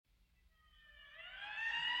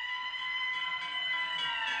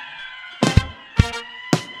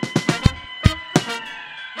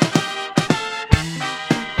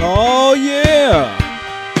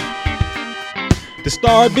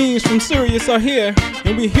Star beings from Sirius are here,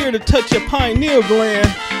 and we're here to touch your pineal gland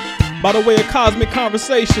by the way of cosmic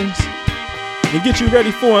conversations and get you ready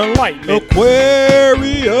for enlightenment.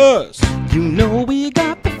 Aquarius, you know we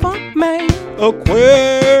got the funk, man.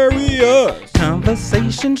 Aquarius,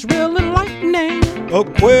 Conversations real enlightening.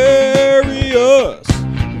 Aquarius,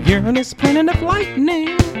 Uranus planet of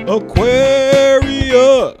lightning.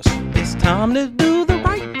 Aquarius. It's time to do the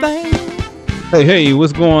right thing. Hey,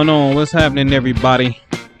 what's going on? What's happening, everybody?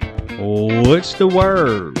 What's the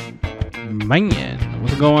word? Man,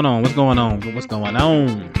 what's going on? What's going on?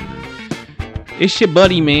 It's your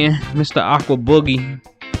buddy, man, Mr. Aqua Boogie,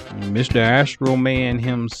 Mr. Astro Man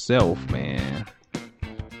himself, man. A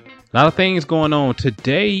lot of things going on.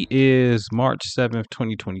 Today is March 7th,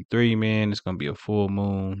 2023, man. It's going to be a full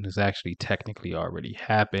moon. It's actually technically already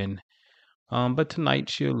happened. But tonight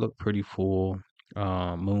she'll look pretty full.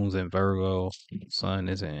 Moon's in Virgo, sun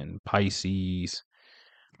is in Pisces.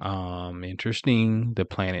 Interesting. The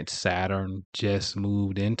planet Saturn just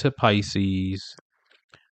moved into Pisces.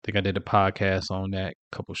 I think I did a podcast on that a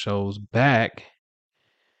couple shows back.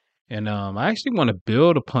 And I actually want to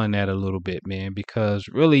build upon that a little bit, man, because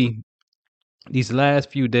really these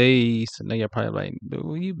last few days, I know you're probably like,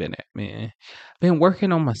 where you been at, man? Been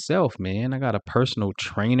working on myself, man. I got a personal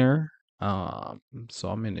trainer. So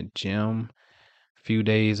I'm in the gym a few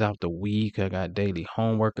days out the week. I got daily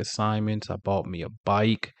homework assignments. I bought me a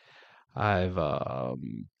bike. I've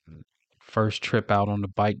first trip out on the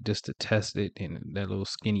bike just to test it, and that little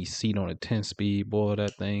skinny seat on a 10-speed, boy,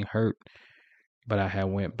 that thing hurt. But I had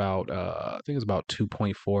went about I think it was about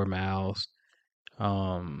 2.4 miles.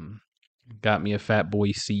 Got me a fat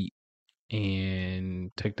boy seat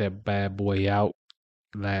and took that bad boy out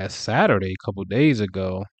last Saturday, a couple days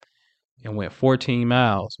ago, and went 14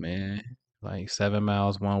 miles, man. Like 7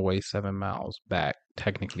 miles one way, 7 miles back.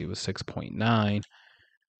 Technically it was 6.9.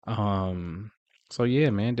 So yeah,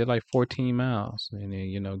 man, did like 14 miles. And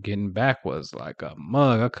then, getting back was like a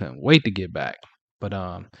mug. I couldn't wait to get back. But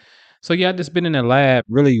so yeah, I just been in the lab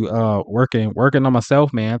really working on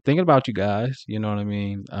myself, man. Thinking about you guys, you know what I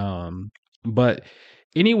mean? But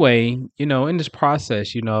anyway, in this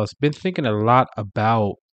process, I've been thinking a lot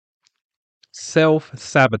about self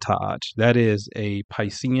sabotage. That is a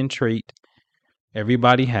Piscean trait.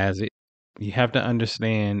 Everybody has it. You have to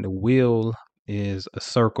understand the wheel is a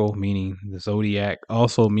circle, meaning the zodiac,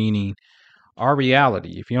 also meaning our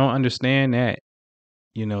reality. If you don't understand that,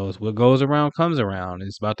 it's what goes around comes around.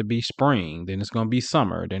 It's about to be spring, then it's going to be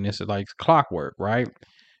summer, then it's like clockwork, right?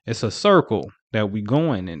 It's a circle that we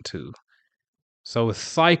going into. So it's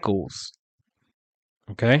cycles.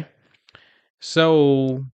 Okay?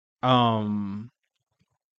 So, when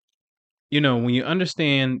you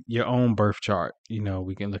understand your own birth chart,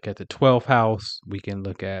 we can look at the 12th house, we can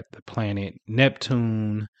look at the planet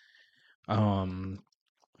Neptune,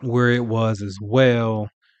 where it was as well.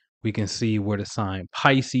 We can see where the sign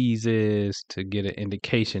Pisces is to get an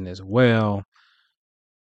indication as well.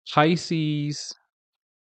 Pisces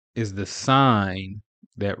is the sign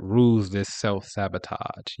that rules this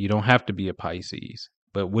self-sabotage. You don't have to be a Pisces.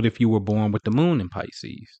 But what if you were born with the moon in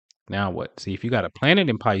Pisces? Now what? See, if you got a planet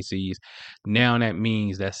in Pisces, now that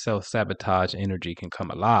means that self-sabotage energy can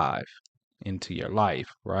come alive into your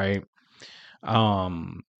life, right?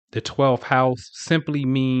 The 12th house simply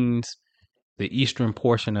means the eastern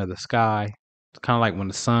portion of the sky. It's kind of like when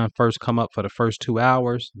the sun first come up for the first 2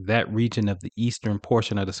 hours, that region of the eastern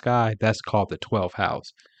portion of the sky, that's called the 12th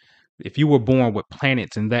house. If you were born with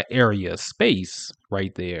planets in that area of space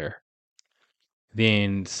right there,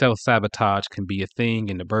 then self-sabotage can be a thing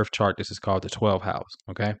in the birth chart. This is called the 12th house,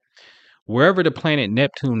 okay? Wherever the planet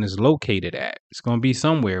Neptune is located at, it's going to be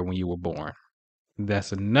somewhere when you were born.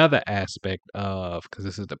 That's another aspect of, because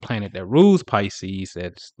this is the planet that rules Pisces,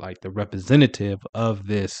 that's like the representative of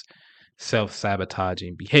this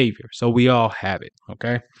self-sabotaging behavior. So we all have it,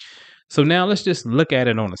 okay? So now let's just look at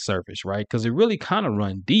it on the surface, right? Because it really kind of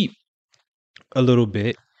run deep a little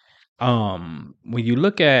bit. When you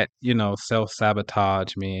look at,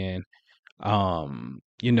 self-sabotage, man,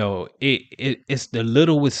 it's the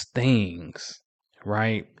littlest things,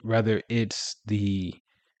 right? Whether it's the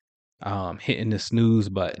hitting the snooze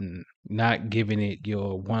button, not giving it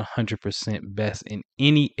your 100% best in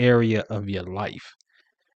any area of your life.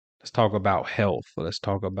 Let's talk about health. Let's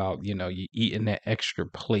talk about, you eating that extra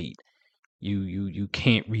plate. You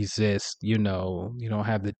can't resist, you don't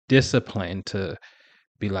have the discipline to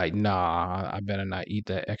be like, nah, I better not eat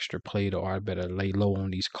that extra plate, or I better lay low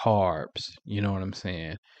on these carbs. You know what I'm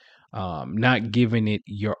saying? Not giving it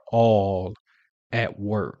your all at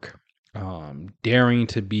work. Daring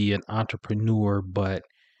to be an entrepreneur, but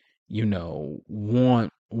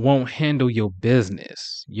won't handle your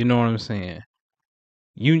business. You know what I'm saying?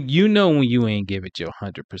 You know when you ain't give it your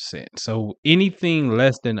 100%. So anything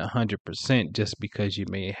less than 100%, just because you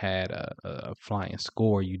may have had a flying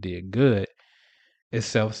score, you did good, is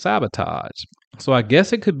self sabotage. So I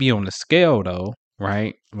guess it could be on the scale though,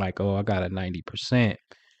 right? Like, oh, I got a 90%.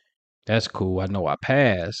 That's cool. I know I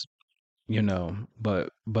passed. But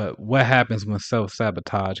what happens when self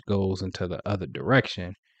sabotage goes into the other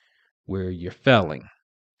direction, where you're failing?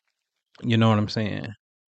 You know what I'm saying?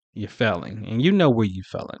 You're failing, and you know where you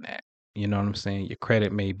failing at. You know what I'm saying? Your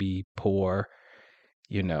credit may be poor.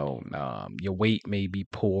 Your weight may be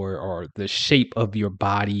poor, or the shape of your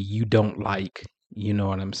body you don't like. You know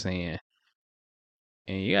what I'm saying?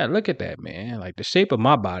 And you gotta look at that, man. Like, the shape of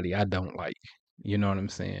my body, I don't like. You know what I'm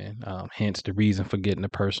saying? Hence the reason for getting a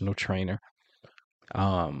personal trainer.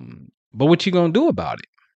 But what you gonna do about it?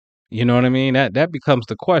 You know what I mean? That becomes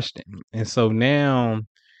the question. And so now,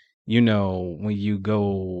 when you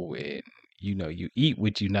go and you eat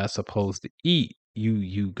what you're not supposed to eat,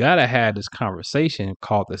 you gotta have this conversation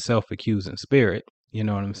called the self-accusing spirit. You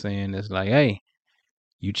know what I'm saying? It's like, hey,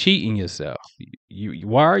 you cheating yourself.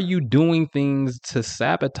 Why are you doing things to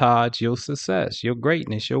sabotage your success, your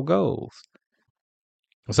greatness, your goals?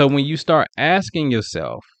 So when you start asking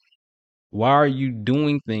yourself, why are you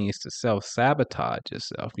doing things to self-sabotage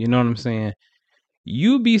yourself? You know what I'm saying?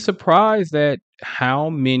 You'd be surprised at how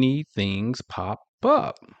many things pop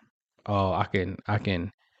up. Oh, I can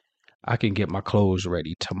get my clothes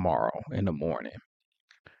ready tomorrow in the morning.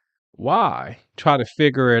 Why? Try to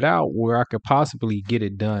figure it out where I could possibly get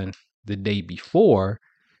it done the day before.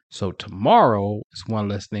 So tomorrow is one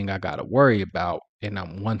less thing I got to worry about. And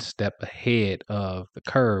I'm one step ahead of the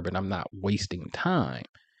curve, and I'm not wasting time.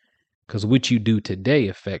 Because what you do today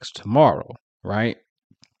affects tomorrow, right?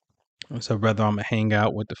 So whether I'm going to hang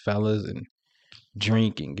out with the fellas and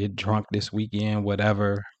drink and get drunk this weekend,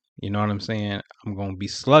 whatever, you know what I'm saying? I'm going to be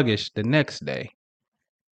sluggish the next day.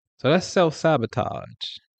 So that's self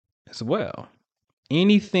sabotage as well.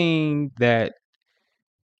 Anything that,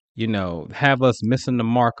 have us missing the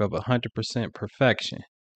mark of 100% perfection.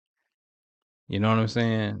 You know what I'm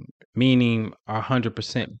saying? Meaning our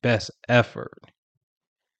 100% best effort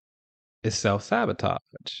is self sabotage.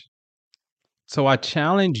 So I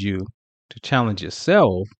challenge you to challenge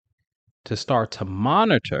yourself to start to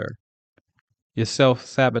monitor your self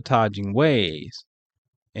sabotaging ways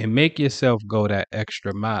and make yourself go that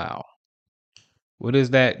extra mile. What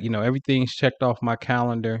is that? Everything's checked off my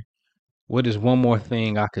calendar. What is one more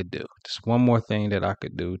thing I could do? Just one more thing that I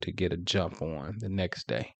could do to get a jump on the next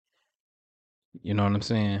day. You know what I'm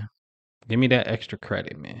saying? Give me that extra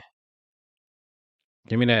credit, man.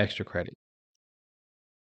 Give me that extra credit.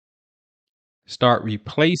 Start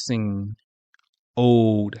replacing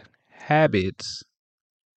old habits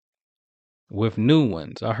with new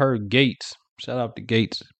ones. I heard Gates, shout out to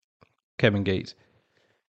Gates, Kevin Gates,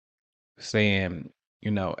 saying,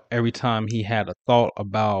 every time he had a thought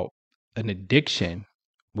about an addiction,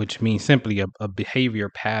 which means simply a behavior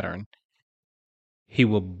pattern, he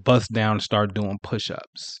would bust down and start doing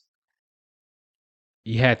push-ups.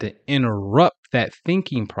 You had to interrupt that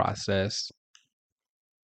thinking process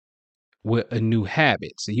with a new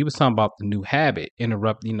habit. So he was talking about the new habit,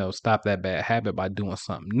 stop that bad habit by doing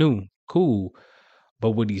something new. Cool.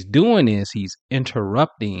 But what he's doing is he's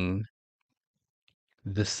interrupting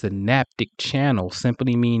the synaptic channel,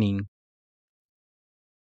 simply meaning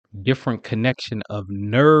different connection of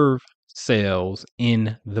nerve cells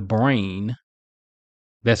in the brain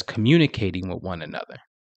that's communicating with one another,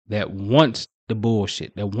 that wants the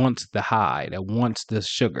bullshit, that wants the high, that wants the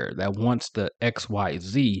sugar, that wants the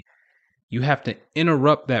XYZ. You have to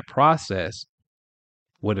interrupt that process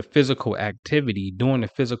with a physical activity. During the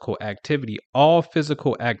physical activity, all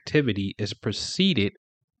physical activity is preceded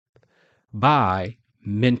by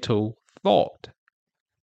mental thought.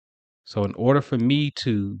 So in order for me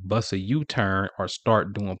to bust a U-turn or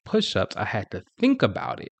start doing push-ups, I had to think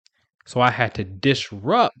about it. So I had to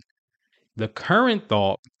disrupt the current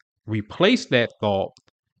thought, replace that thought,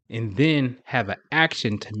 and then have an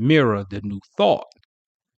action to mirror the new thought.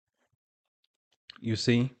 You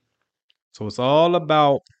see? So it's all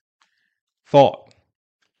about thought.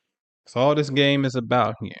 That's all this game is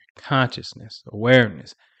about here. Consciousness,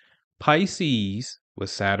 awareness. Pisces, where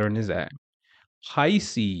Saturn is at,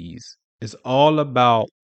 Pisces is all about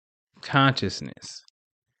consciousness.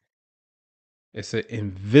 It's an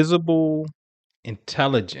invisible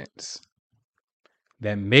intelligence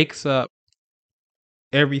that makes up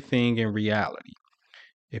everything in reality.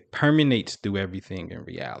 It permeates through everything in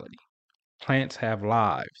reality. Plants have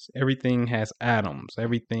lives. Everything has atoms.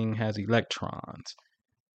 Everything has electrons.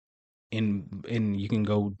 And you can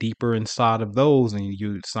go deeper inside of those, and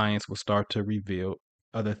science will start to reveal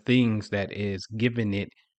other things that is giving it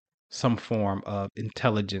some form of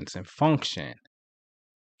intelligence and function.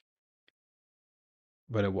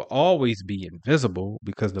 But it will always be invisible,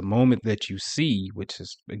 because the moment that you see, which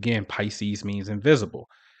is, again, Pisces means invisible.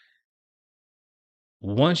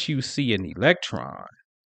 Once you see an electron,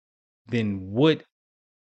 then what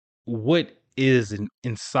is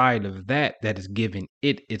inside of that is giving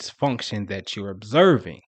it its function that you're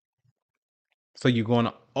observing? So you're going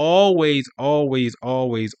to always, always,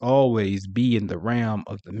 always, always be in the realm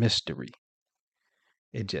of the mystery.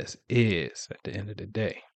 It just is at the end of the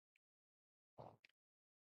day.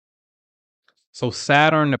 So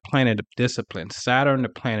Saturn, the planet of discipline, Saturn, the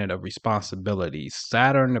planet of responsibilities,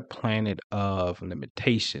 Saturn, the planet of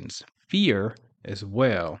limitations, fear as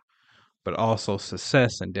well, but also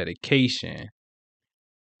success and dedication.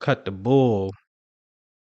 Cut the bull,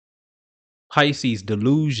 Pisces,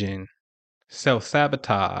 delusion,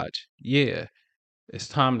 self-sabotage. Yeah, it's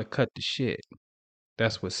time to cut the shit.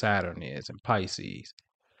 That's what Saturn is in Pisces.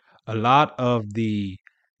 A lot of the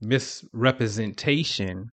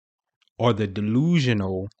misrepresentation or the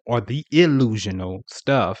delusional or the illusional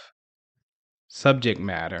stuff, subject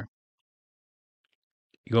matter,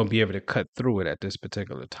 you're going to be able to cut through it at this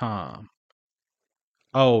particular time.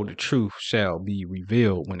 Oh, the truth shall be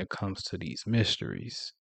revealed when it comes to these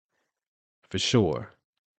mysteries. For sure.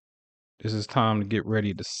 This is time to get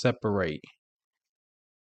ready to separate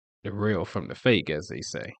the real from the fake, as they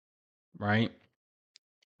say, right?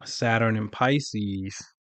 Saturn in Pisces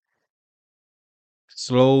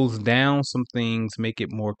slows down some things, make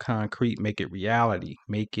it more concrete, make it reality,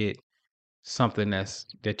 make it something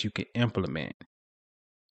that you can implement.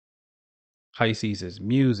 Pisces is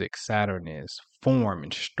music, Saturn is form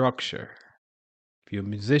and structure. If you're a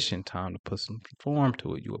musician, time to put some form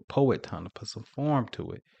to it. You're a poet, time to put some form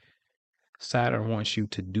to it. Saturn wants you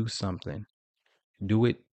to do something. Do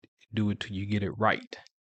it till you get it right.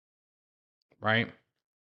 Right?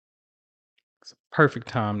 It's a perfect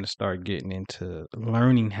time to start getting into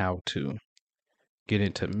learning how to get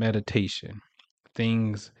into meditation.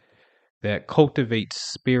 Things that cultivate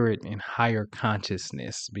spirit and higher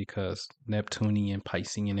consciousness, because Neptunian,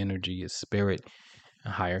 Piscean energy is spirit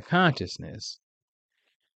and higher consciousness.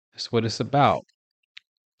 That's what it's about.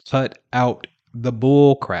 Cut out the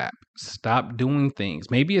bull crap. Stop doing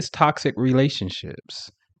things. Maybe it's toxic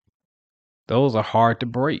relationships. Those are hard to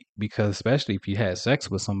break, because especially if you had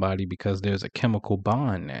sex with somebody, because there's a chemical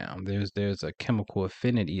bond now. There's a chemical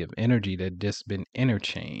affinity of energy that just been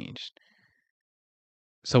interchanged.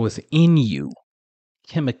 So it's in you,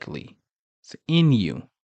 chemically. It's in you.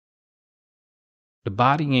 The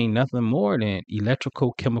body ain't nothing more than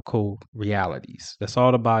electrical chemical realities. That's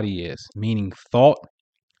all the body is, meaning thought,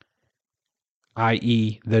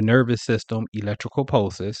 i.e., the nervous system, electrical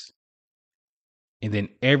pulses, and then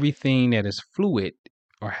everything that is fluid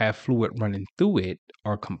or have fluid running through it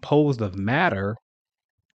are composed of matter,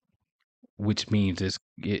 which means if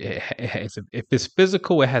it's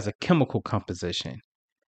physical, it has a chemical composition.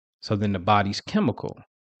 So then the body's chemical.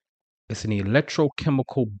 It's an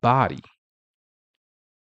electrochemical body,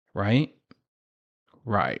 right?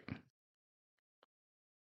 Right.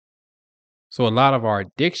 So a lot of our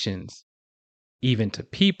addictions, even to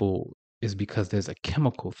people, is because there's a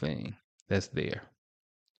chemical thing that's there.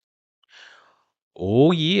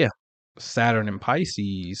 Oh yeah, Saturn and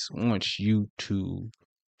Pisces wants you to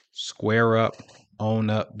square up,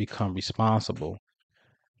 own up, become responsible,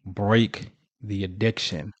 break the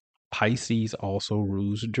addiction. Pisces also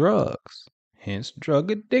rules drugs, hence drug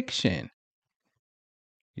addiction.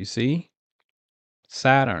 You see?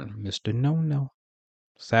 Saturn, Mr. No-No.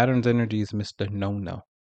 Saturn's energy is Mr. No-No.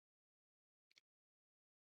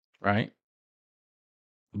 Right?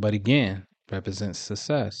 But again, represents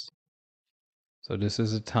success. So this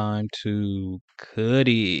is a time to cut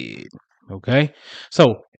it. Okay?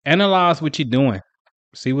 So analyze what you're doing.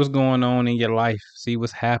 See what's going on in your life. See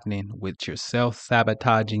what's happening with your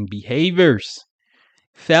self-sabotaging behaviors.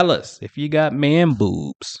 Fellas, if you got man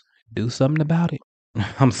boobs, do something about it.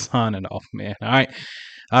 I'm signing off, man. All right.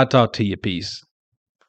 I'll talk to you. Peace.